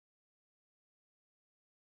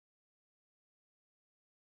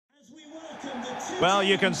Well,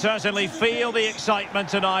 you can certainly feel the excitement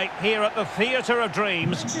tonight here at the Theatre of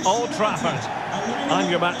Dreams, Old Trafford. I'm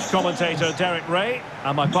your match commentator, Derek Ray,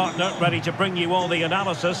 and my partner, ready to bring you all the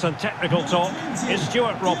analysis and technical talk, is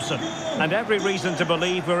Stuart Robson. And every reason to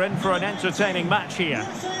believe we're in for an entertaining match here.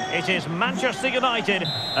 It is Manchester United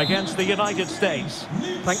against the United States.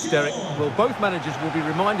 Thanks, Derek. Well, both managers will be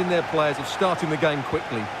reminding their players of starting the game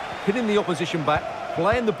quickly, hitting the opposition back,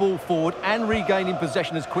 playing the ball forward and regaining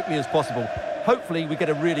possession as quickly as possible. Hopefully we get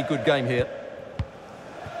a really good game here.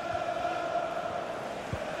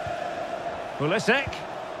 Pulisic.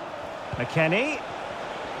 McKennie.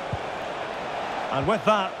 And with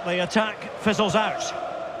that, the attack fizzles out.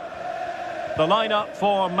 The lineup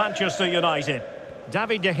for Manchester United.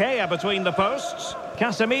 David De Gea between the posts.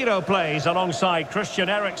 Casemiro plays alongside Christian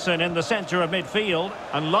Eriksen in the centre of midfield.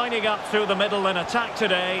 And lining up through the middle in attack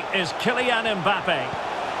today is Kylian Mbappe.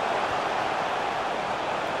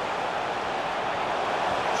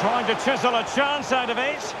 Trying to chisel a chance out of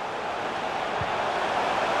it.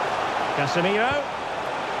 Casemiro.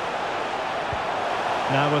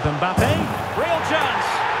 Now with Mbappe. Real chance.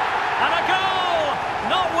 And a goal!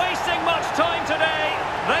 Not wasting much time today.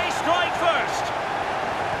 They strike first.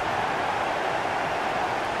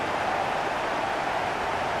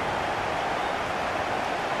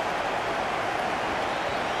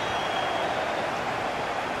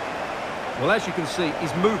 Well, as you can see,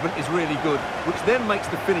 his movement is really good, which then makes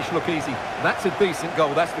the finish look easy. That's a decent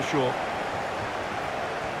goal, that's for sure.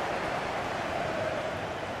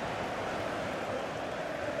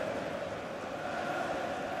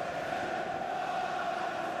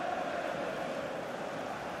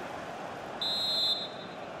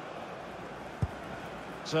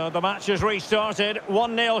 So the match has restarted,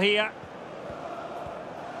 1-0 here.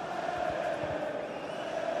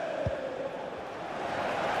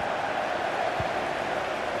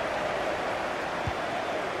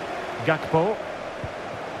 Gakpo.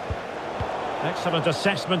 Excellent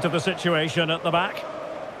assessment of the situation at the back.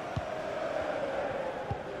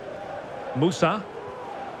 Musa.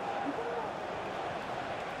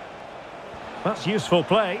 That's useful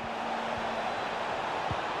play.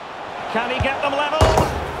 Can he get them level?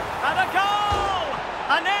 And a goal!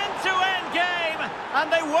 An end-to-end game,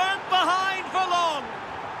 and they weren't behind for long.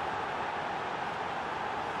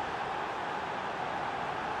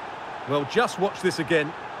 Well, just watch this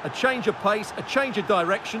again. A change of pace, a change of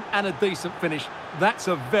direction and a decent finish. That's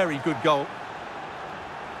a very good goal.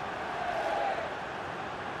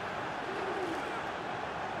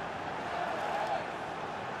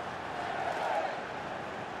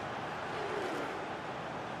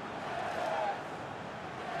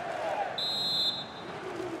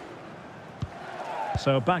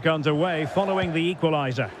 So back underway following the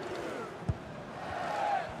equaliser.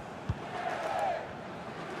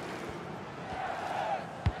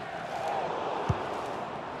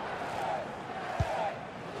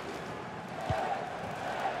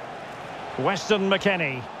 Weston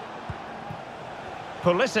McKennie.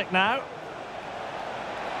 Pulisic now.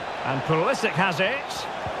 And Pulisic has it.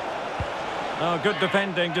 Oh, good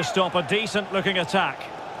defending to stop a decent-looking attack.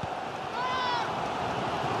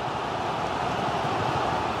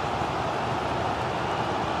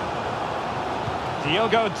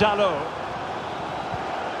 Diogo Dalot.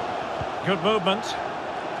 Good movement.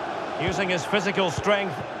 Using his physical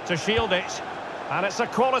strength to shield it. And it's a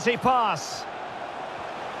quality pass.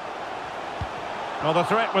 Well, the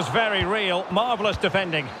threat was very real. Marvellous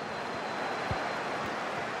defending.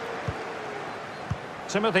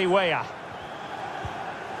 Timothy Weah.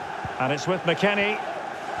 And it's with McKennie.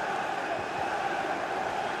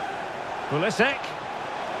 Pulisic.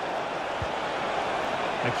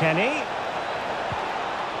 McKennie.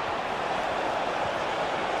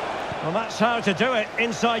 Well, that's how to do it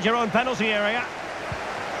inside your own penalty area.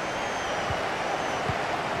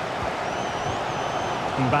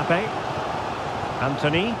 Mbappe.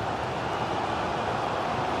 Anthony.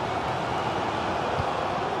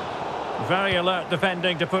 Very alert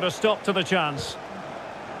defending to put a stop to the chance.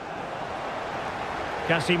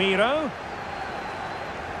 Casemiro.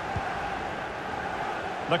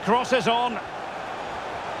 The cross is on.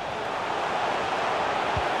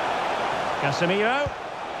 Casemiro.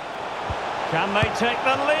 Can they take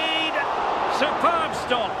the lead? Superb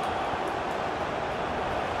stop.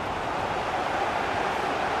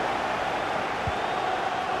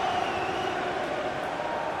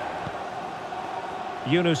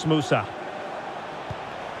 Yunus Musa.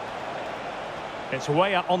 It's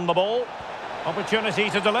Weah on the ball. Opportunity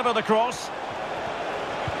to deliver the cross.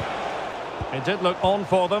 It did look on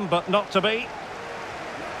for them, but not to be.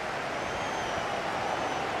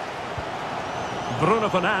 Bruno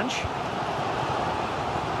Fernandes.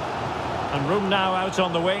 And room now out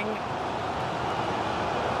on the wing.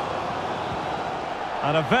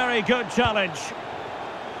 And a very good challenge.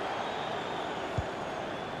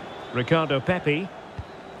 Ricardo Pepi.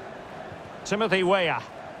 Timothy Weah.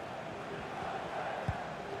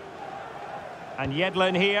 And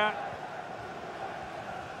Yedlin here.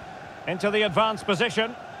 Into the advanced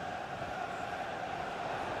position.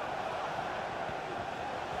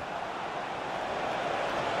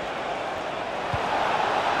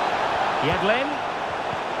 Yedlin.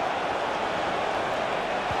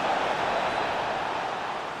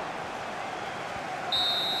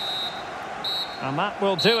 And that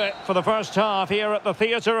will do it for the first half here at the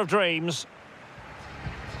Theatre of Dreams.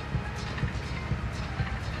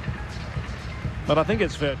 But I think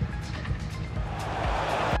it's fit.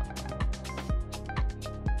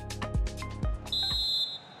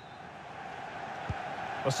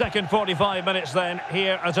 The second 45 minutes then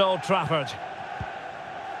here at Old Trafford.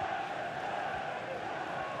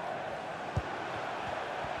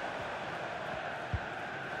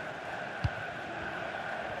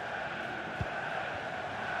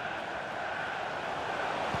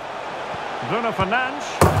 Bruno Fernandes.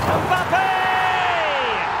 Mbappe!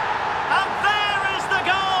 And there is the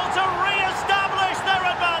goal to re-establish their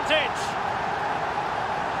advantage.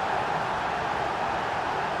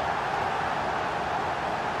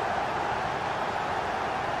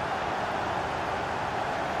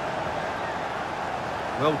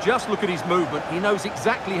 Well, just look at his movement. He knows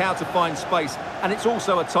exactly how to find space, and it's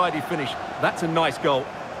also a tidy finish. That's a nice goal.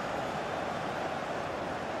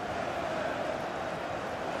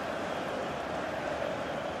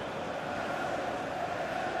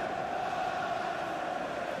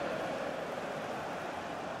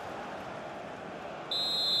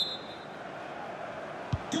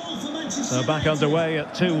 So back underway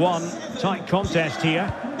at 2-1. Tight contest here.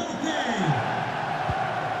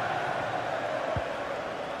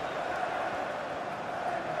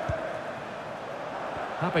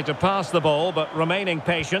 Happy to pass the ball, but remaining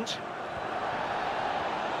patient.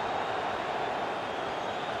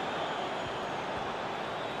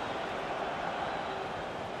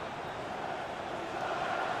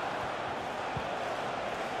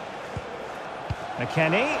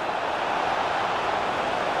 McKennie.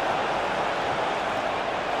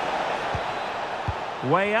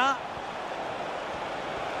 Weah.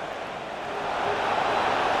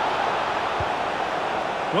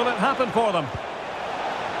 Will it happen for them?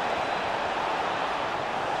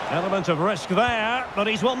 Element of risk there, but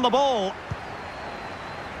he's won the ball.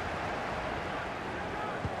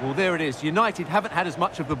 Well, there it is. United haven't had as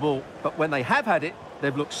much of the ball, but when they have had it,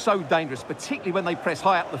 they've looked so dangerous, particularly when they press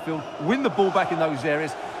high up the field, win the ball back in those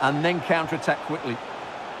areas, and then counter-attack quickly.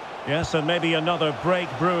 Yes, and maybe another break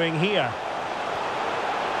brewing here.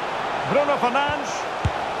 Bruno Fernandes.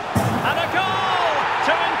 And a goal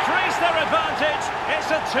to increase their advantage.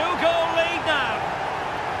 It's a 2-goal lead now.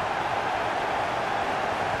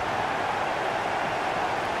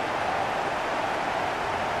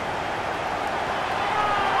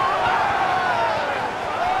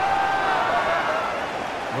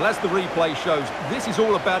 Well, as the replay shows, this is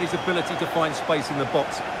all about his ability to find space in the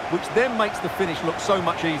box, which then makes the finish look so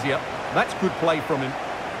much easier. That's good play from him.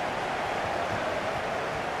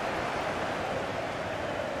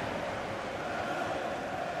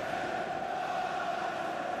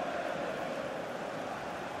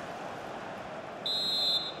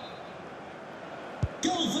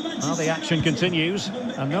 Well, the action continues,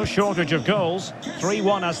 and no shortage of goals.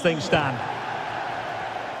 3-1 as things stand.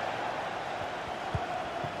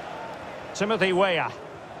 Timothy Weah.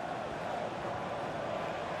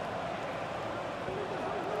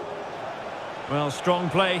 Well, strong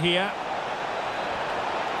play here.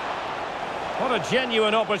 What a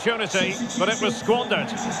genuine opportunity, but it was squandered.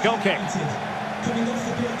 Goal kick.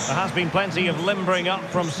 There has been plenty of limbering up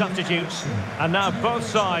from substitutes, and now both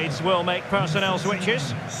sides will make personnel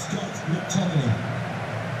switches.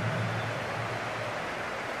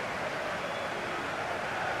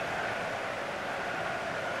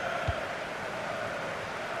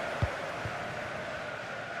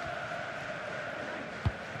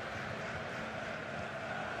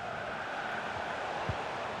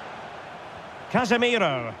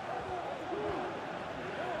 Casemiro.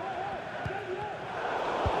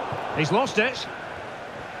 He's lost it.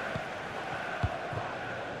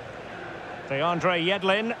 DeAndre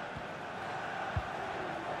Yedlin.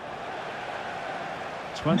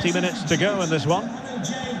 20 minutes to go in this one.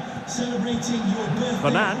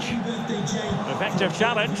 Fernandes. Effective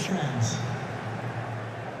challenge.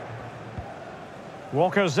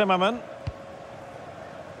 Walker Zimmerman.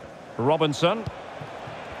 Robinson.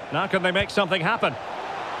 Now can they make something happen?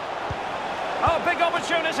 Oh, big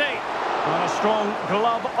opportunity. And a strong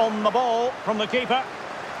glove on the ball from the keeper.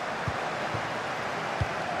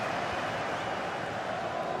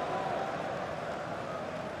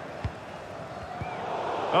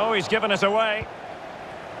 Oh, he's given us away.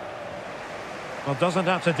 Well, doesn't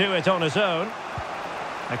have to do it on his own.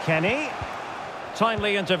 McKennie.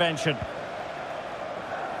 Timely intervention.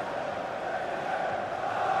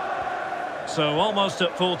 So almost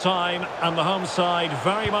at full time, and the home side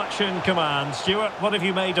very much in command. Stuart, what have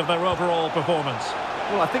you made of their overall performance?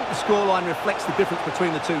 Well, I think the scoreline reflects the difference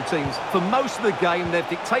between the two teams. For most of the game, they've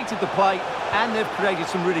dictated the play and they've created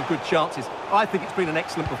some really good chances. I think it's been an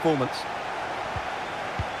excellent performance.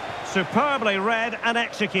 Superbly read and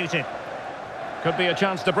executed. Could be a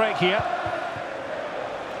chance to break here.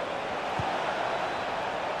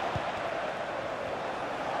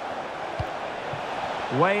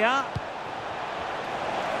 Way up.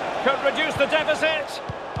 Could reduce the deficit.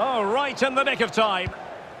 Oh, right in the nick of time.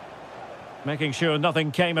 Making sure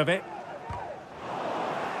nothing came of it.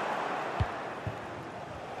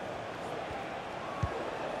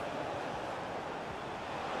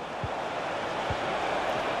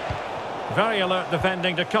 Very alert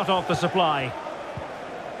defending to cut off the supply.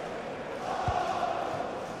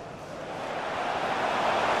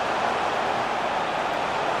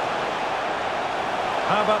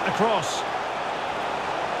 How about the cross?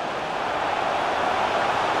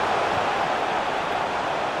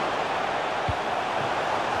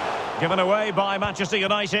 Given away by Manchester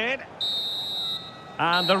United.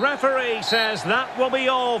 And the referee says that will be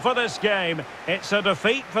all for this game. It's a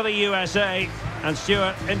defeat for the USA. And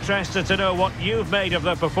Stuart, interested to know what you've made of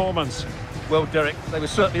their performance. Well, Derek, they were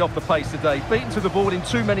certainly off the pace today. Beaten to the ball in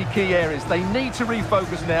too many key areas. They need to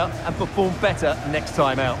refocus now and perform better next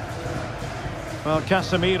time out. Well,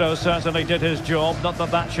 Casemiro certainly did his job. Not that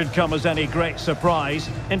that should come as any great surprise.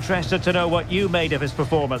 Interested to know what you made of his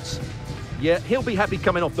performance. Yeah, he'll be happy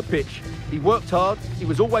coming off the pitch. He worked hard, he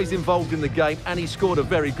was always involved in the game, and he scored a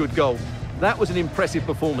very good goal. That was an impressive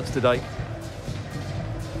performance today.